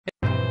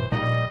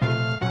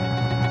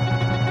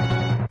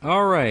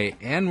Alright,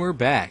 and we're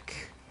back.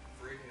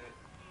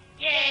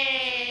 Yay!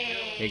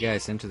 Hey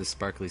guys, enter the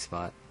sparkly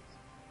spot.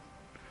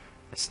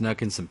 I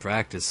snuck in some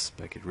practice,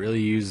 but I could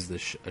really use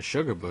a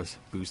sugar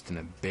boost in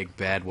a big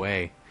bad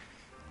way.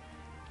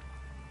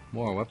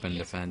 More weapon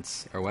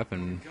defense, or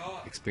weapon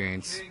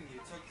experience.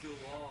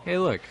 Hey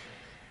look.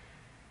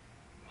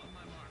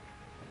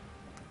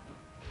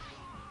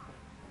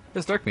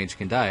 This dark mage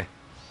can die.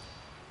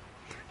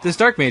 This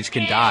dark mage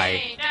can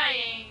die.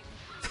 Dying.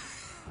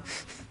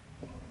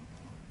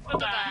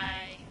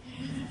 Bye-bye.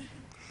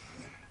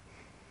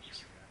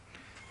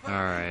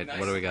 Alright,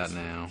 what do we got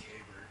now?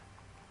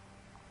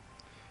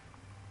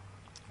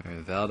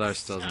 Alright, Validead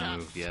still hasn't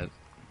moved yet.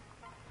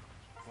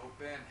 I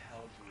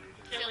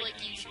feel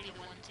like you should be the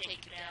one to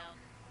take it out.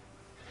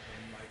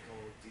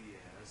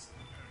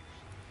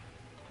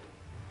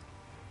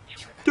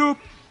 Doop!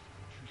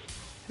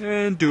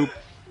 And doop.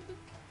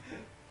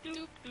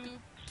 Doop doop.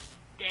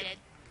 Dead.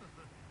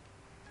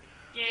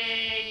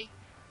 Yay!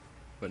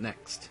 What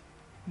next?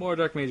 More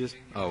dark mages.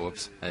 Oh,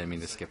 whoops. I didn't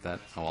mean to skip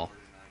that. Oh well.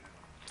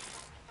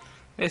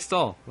 Hey,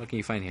 Stall. What can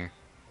you find here?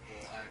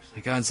 I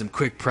got in some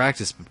quick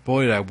practice, but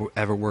boy did I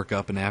ever work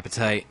up an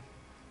appetite.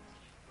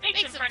 Make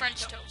some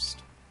French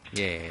toast.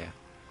 Yeah.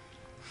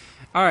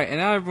 Alright, and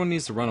now everyone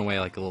needs to run away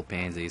like little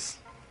pansies.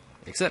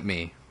 Except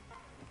me.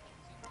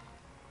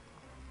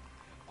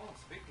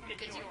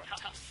 Because you're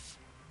tough.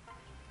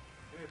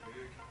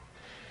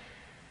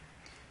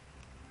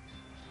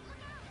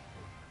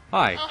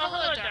 Hi. Oh,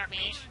 hello, Dark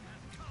Mage.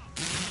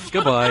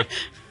 Goodbye.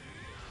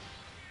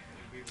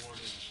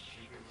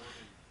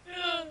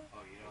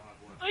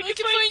 I can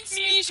find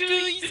Smish,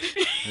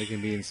 please. I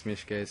can be in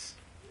Smish, guys.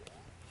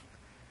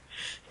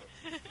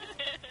 I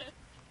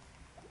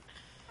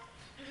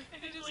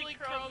just like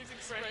Crowley's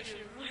expression.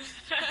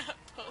 That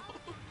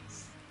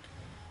pose.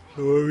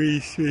 I want to be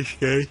Smish,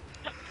 guys.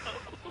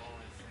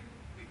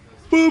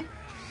 Boop.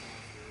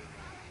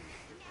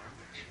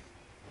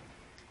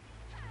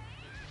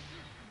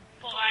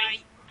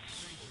 Bye.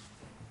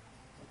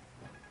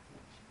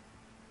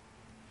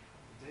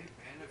 They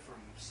banned it from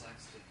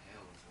Saxton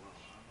Hill as well. I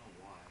don't know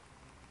why.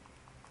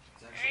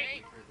 It's actually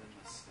weaker than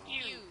the stuff.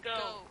 You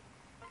go.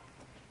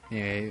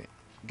 Anyway,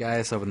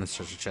 guys, open this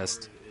treasure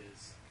chest.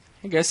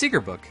 Hey guys,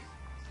 secret book.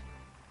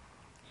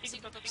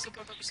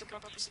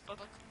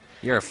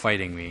 You're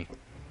fighting me.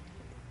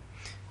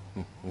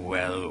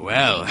 Well,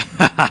 well.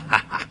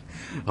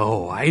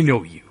 Oh, I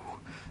know you.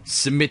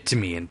 Submit to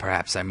me, and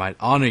perhaps I might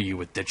honor you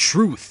with the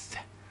truth.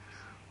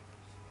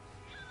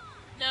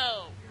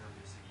 No.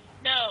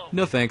 No.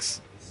 No thanks.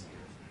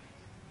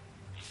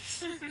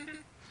 I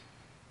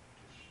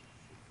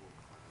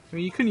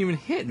mean, you couldn't even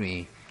hit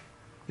me.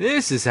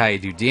 This is how you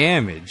do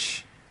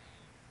damage.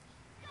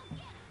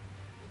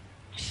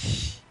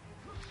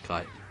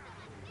 Cut.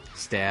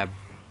 Stab.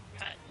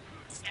 Cut.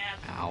 Stab.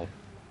 Ow.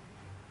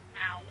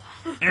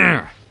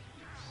 Ow.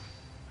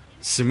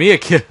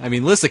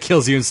 Lissa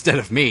kills you instead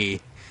of me.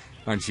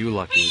 Aren't you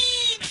lucky?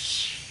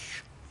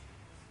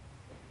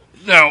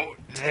 No,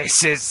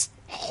 this is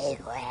all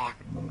wrong.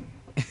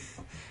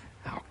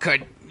 How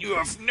could you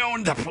have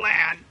known the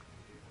plan?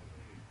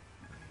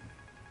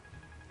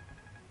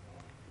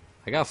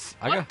 What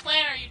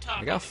plan are you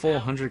talking I got full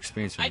about? 100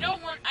 experience from I you.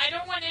 don't want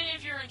any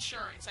of your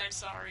insurance. I'm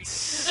sorry.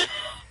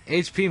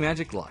 HP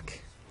magic luck.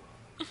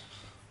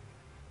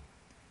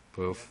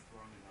 Poof.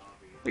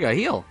 We got a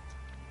heal.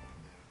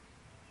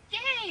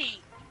 Yay!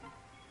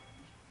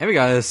 And we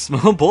got a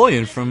small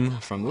bullion from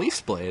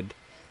Leaf's Blade.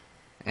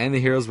 And the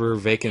heroes were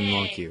Vaike and Yay.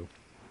 Monk.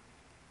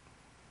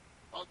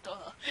 Well,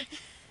 duh.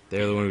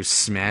 They're the one who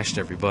smashed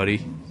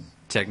everybody,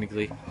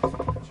 technically.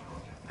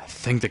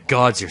 Thank the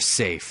gods you're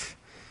safe.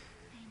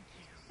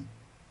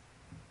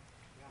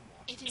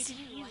 It is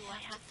you I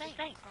have to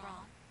thank,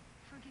 Ron.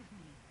 Forgive me.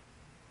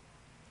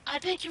 I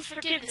beg your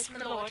forgiveness, my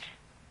lord.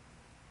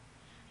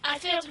 I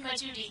failed in my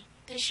duty.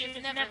 They should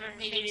have never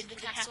made it to the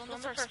castle in the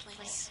first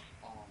place.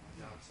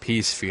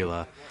 Peace,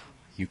 Fila.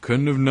 You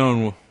couldn't have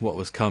known what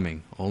was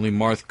coming. Only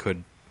Marth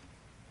could.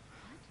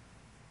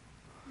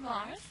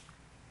 Marth?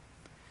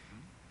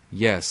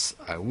 Yes,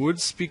 I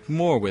would speak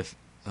more with,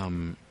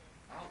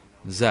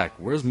 Zach,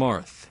 where's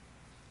Marth?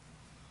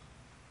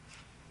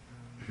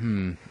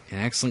 An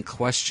excellent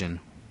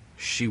question.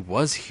 She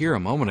was here a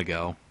moment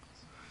ago.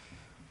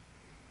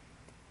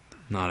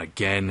 Not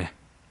again.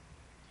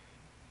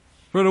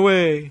 Run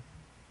away!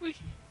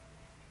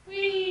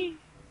 Wee.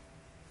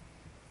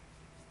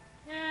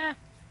 Yeah.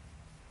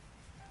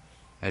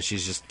 As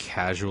she's just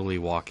casually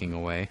walking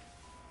away.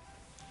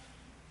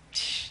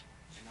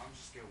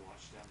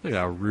 Look at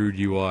how rude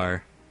you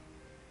are.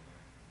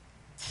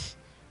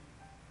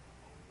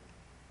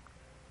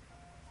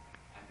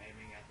 I'm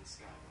aiming at the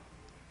sky.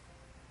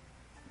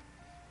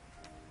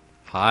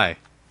 Hi.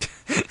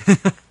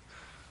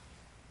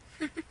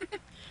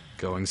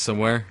 Going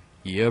somewhere?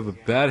 You have a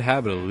bad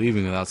habit of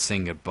leaving without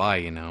saying goodbye,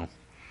 you know.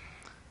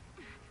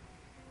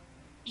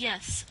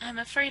 Yes, I'm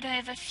afraid I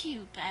have a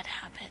few bad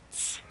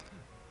habits.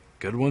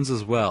 Good ones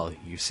as well.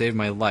 You saved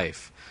my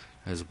life,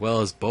 as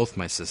well as both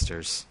my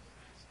sisters.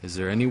 Is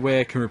there any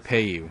way I can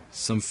repay you?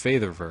 Some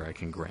favor I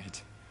can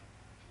grant?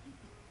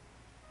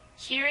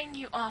 Hearing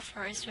you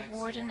offer is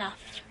reward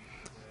enough.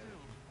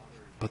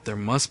 But there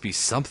must be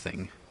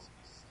something.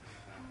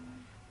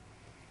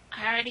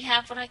 I already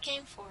have what I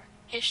came for.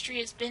 History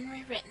has been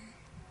rewritten.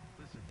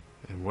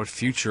 And what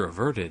future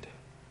averted?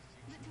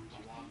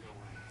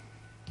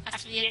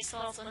 After the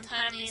Exalt's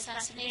untimely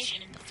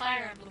assassination, the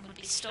Fire Emblem would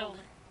be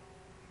stolen.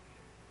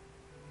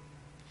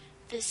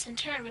 This in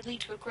turn would lead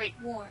to a great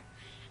war,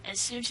 and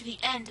soon to the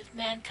end of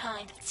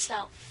mankind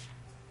itself.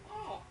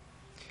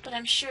 But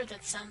I'm sure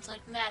that sounds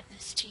like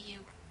madness to you.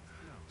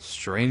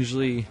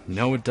 Strangely,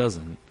 no it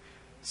doesn't.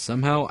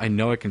 Somehow I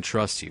know I can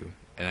trust you,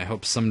 and I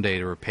hope someday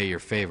to repay your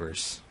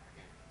favors.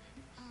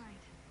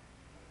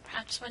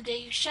 Perhaps one day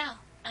you shall.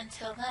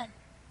 Until then.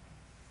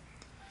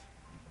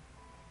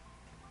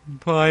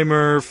 Bye,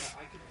 Murph.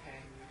 I could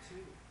hang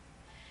you too.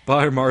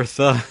 Bye,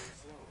 Martha.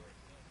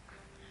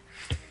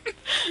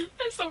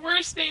 That's the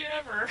worst name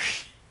ever.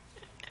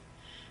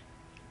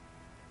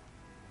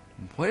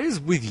 What is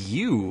with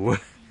you?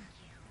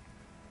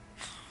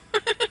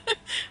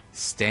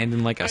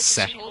 Standing like a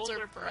She holds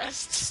her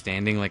breast.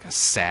 Standing like a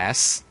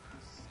sass.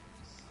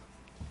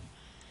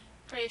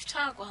 Brave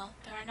Togwell,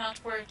 there are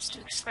not words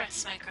to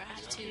express my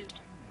gratitude.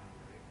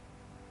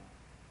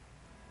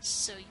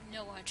 So you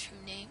know our true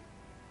name?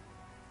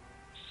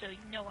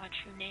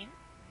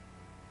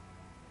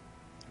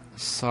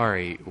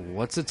 Sorry,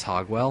 what's a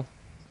Togwell?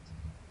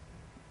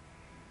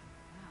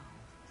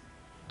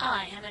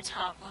 I am a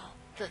Togwell,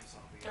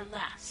 the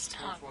last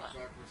Togwell.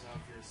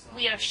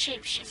 We are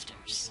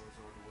shapeshifters.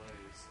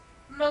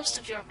 Most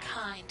of your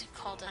kind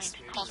called us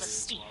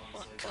Beast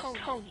or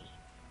Coney.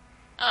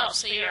 Oh,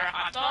 so you're a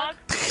hot dog?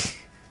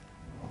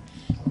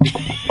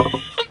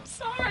 I'm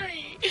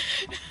sorry.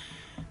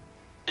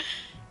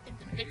 In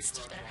the midst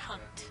of their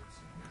hunt,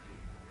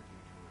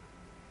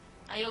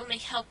 I only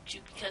helped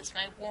you because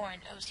my Warren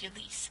owes your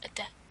lease a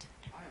debt.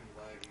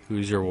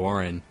 Who's your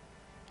Warren?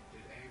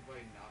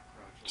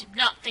 Do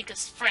not think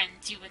us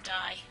friends, you and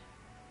I.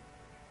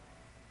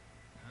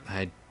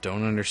 I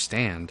don't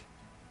understand.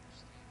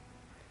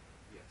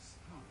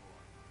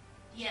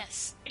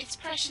 Yes, it's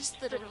precious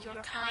little your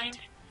kind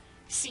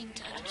seem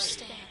to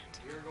understand.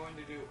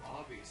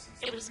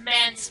 It was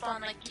man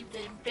spawn like you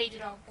that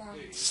invaded our world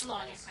and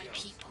slaughtered my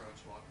people.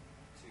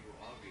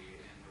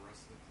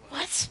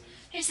 What?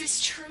 Is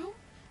this true?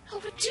 Who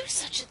would do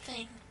such a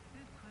thing?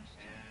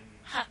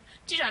 Ha!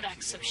 Do not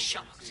act so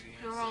shocked.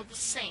 You're all the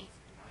same.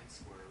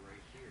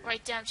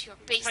 Right down to your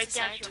base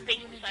desire to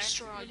ruin and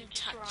destroy all you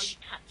touch,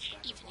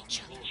 even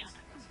each other.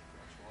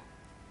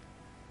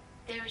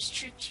 There is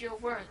truth to your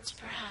words,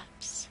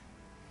 perhaps.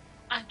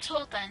 I'm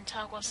told that in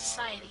Togwell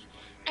society,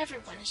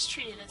 everyone is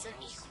treated as an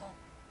equal.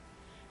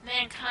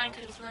 Mankind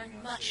could have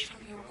learned much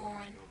from your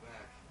Warren.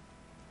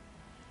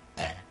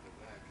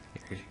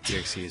 You're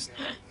excused.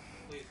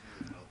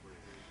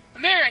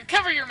 Marin,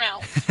 cover your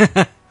mouth!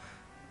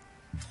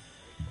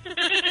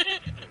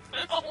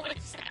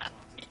 Always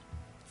happens.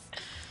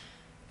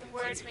 The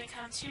words may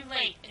come too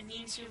late and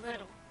mean too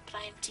little, but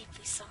I am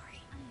deeply sorry.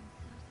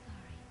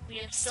 We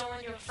have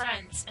stolen your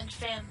friends and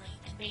family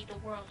and made the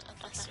world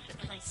a lesser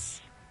place.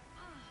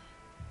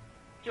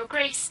 Your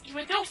Grace, you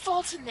had no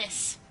fault in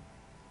this.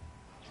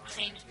 You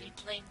claim to be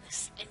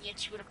blameless, and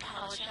yet you would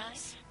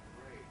apologize?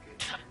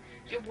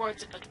 Your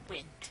words are but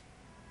wind.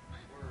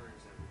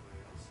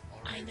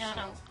 I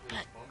know,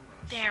 but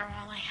they're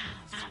all I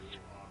have.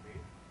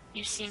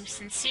 You seem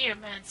sincere,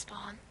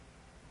 Manspawn.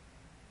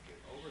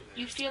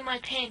 You feel my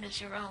pain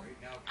as your own.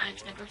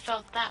 I've never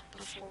felt that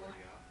before.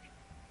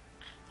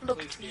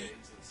 Look at me.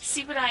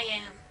 See what I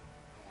am.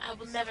 I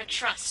will never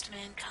trust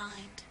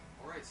mankind.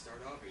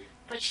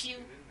 But you,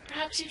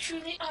 perhaps you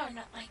truly are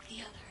not like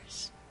the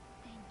others.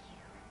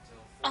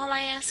 All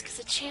I ask is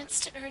a chance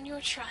to earn your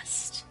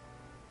trust.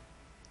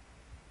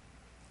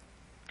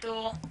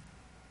 Cool.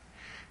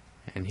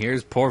 And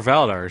here's poor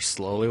Valdar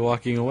slowly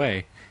walking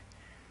away.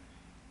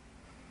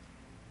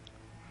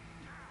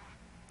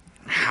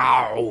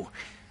 How?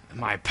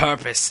 My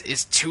purpose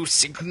is too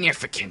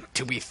significant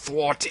to be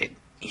thwarted.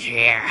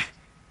 Yeah.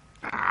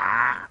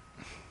 Ah.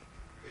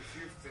 If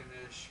you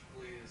finish,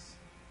 please.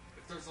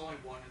 If there's only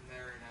one in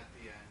there and at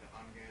the end,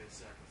 I'm gonna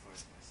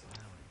sacrifice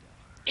myself.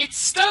 It's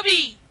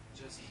Stubby!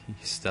 Just,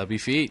 Stubby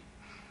feet.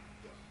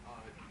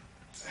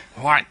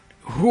 What?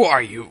 Who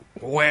are you?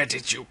 Where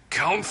did you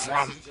come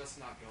from? just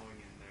not going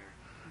in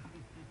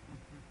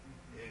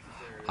there. If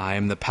there I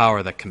am the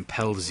power that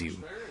compels you.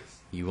 there is,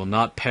 You will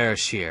not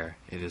perish here.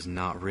 It is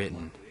not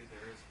written.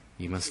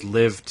 You must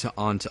live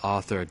on to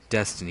author a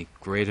destiny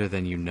greater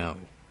than you know.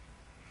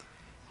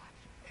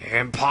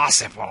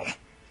 Impossible.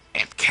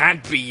 It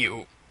can't be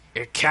you.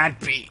 It can't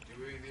be.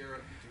 do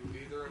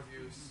either of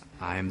you...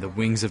 I am the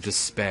wings of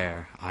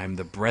despair. I am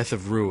the breath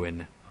of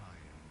ruin.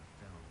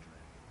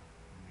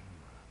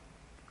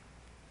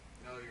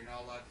 No, you're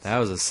not allowed to That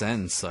was a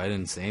sentence, so I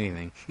didn't say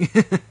anything.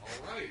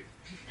 Alright.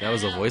 That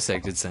was a voice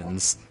acted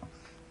sentence.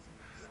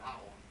 Wow.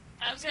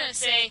 I was gonna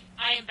say,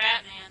 I am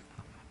Batman.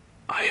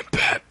 I am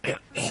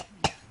Batman.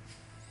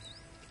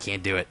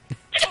 Can't do it.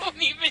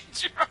 don't even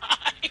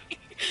try.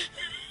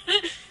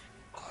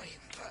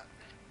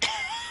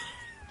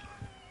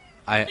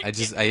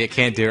 I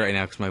can't do it right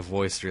now because my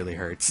voice really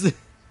hurts.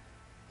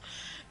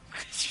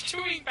 Because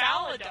you're doing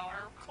Validead,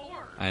 of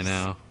course. I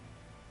know.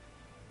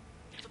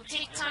 It will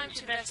take time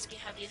to investigate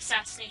how the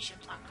assassination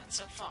plan got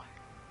so far.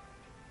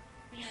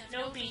 We have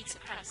no leads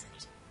at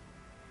present.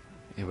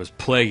 It was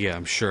Plagueia,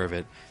 I'm sure of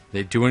it.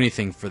 They'd do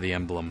anything for the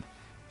emblem.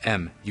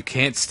 Em, you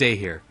can't stay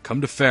here. Come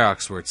to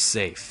Ferox where it's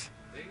safe.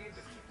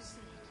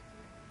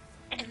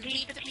 And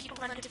leave the people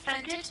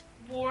undefended?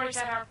 War is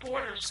at our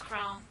borders,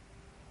 Crom.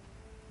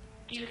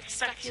 Do you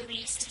expect the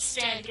elites to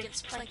stand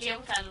against Plagueia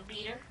without a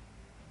leader?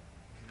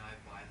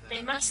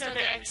 They must know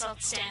their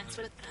exiled stands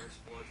with them.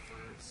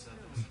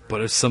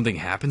 But if something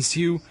happens to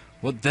you,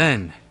 what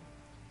then?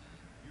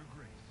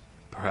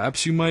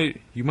 Perhaps you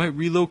might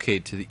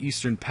relocate to the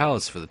Eastern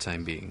Palace for the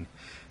time being.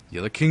 The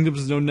other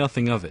kingdoms know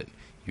nothing of it.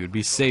 You would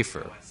be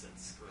safer.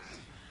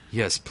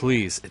 Yes,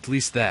 please, at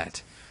least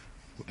that.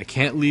 I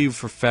can't leave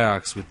for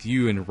Ferox with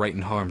you in right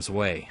in harm's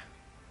way.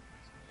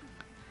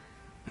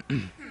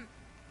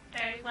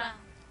 Very well.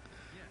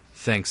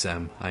 Thanks,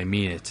 Em. I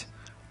mean it.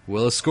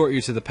 We'll escort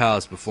you to the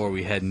palace before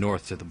we head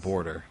north to the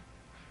border.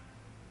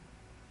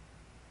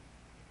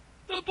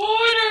 The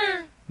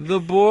border! The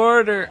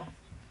border!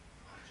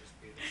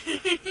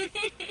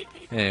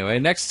 Anyway,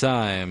 next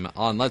time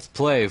on Let's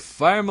Play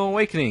Fire Emblem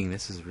Awakening.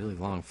 This is really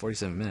long,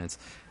 47 minutes.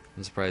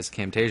 I'm surprised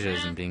Camtasia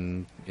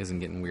isn't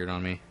getting weird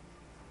on me.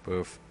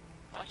 Boof.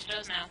 Watch it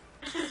does now.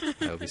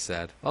 That would be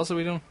sad. Also,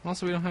 we don't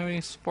have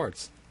any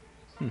supports.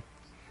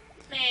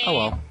 Hey. Oh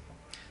well.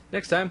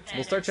 Next time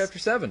we'll start chapter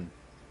 7.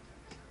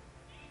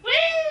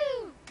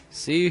 Woo!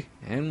 See,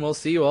 and we'll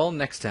see you all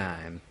next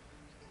time.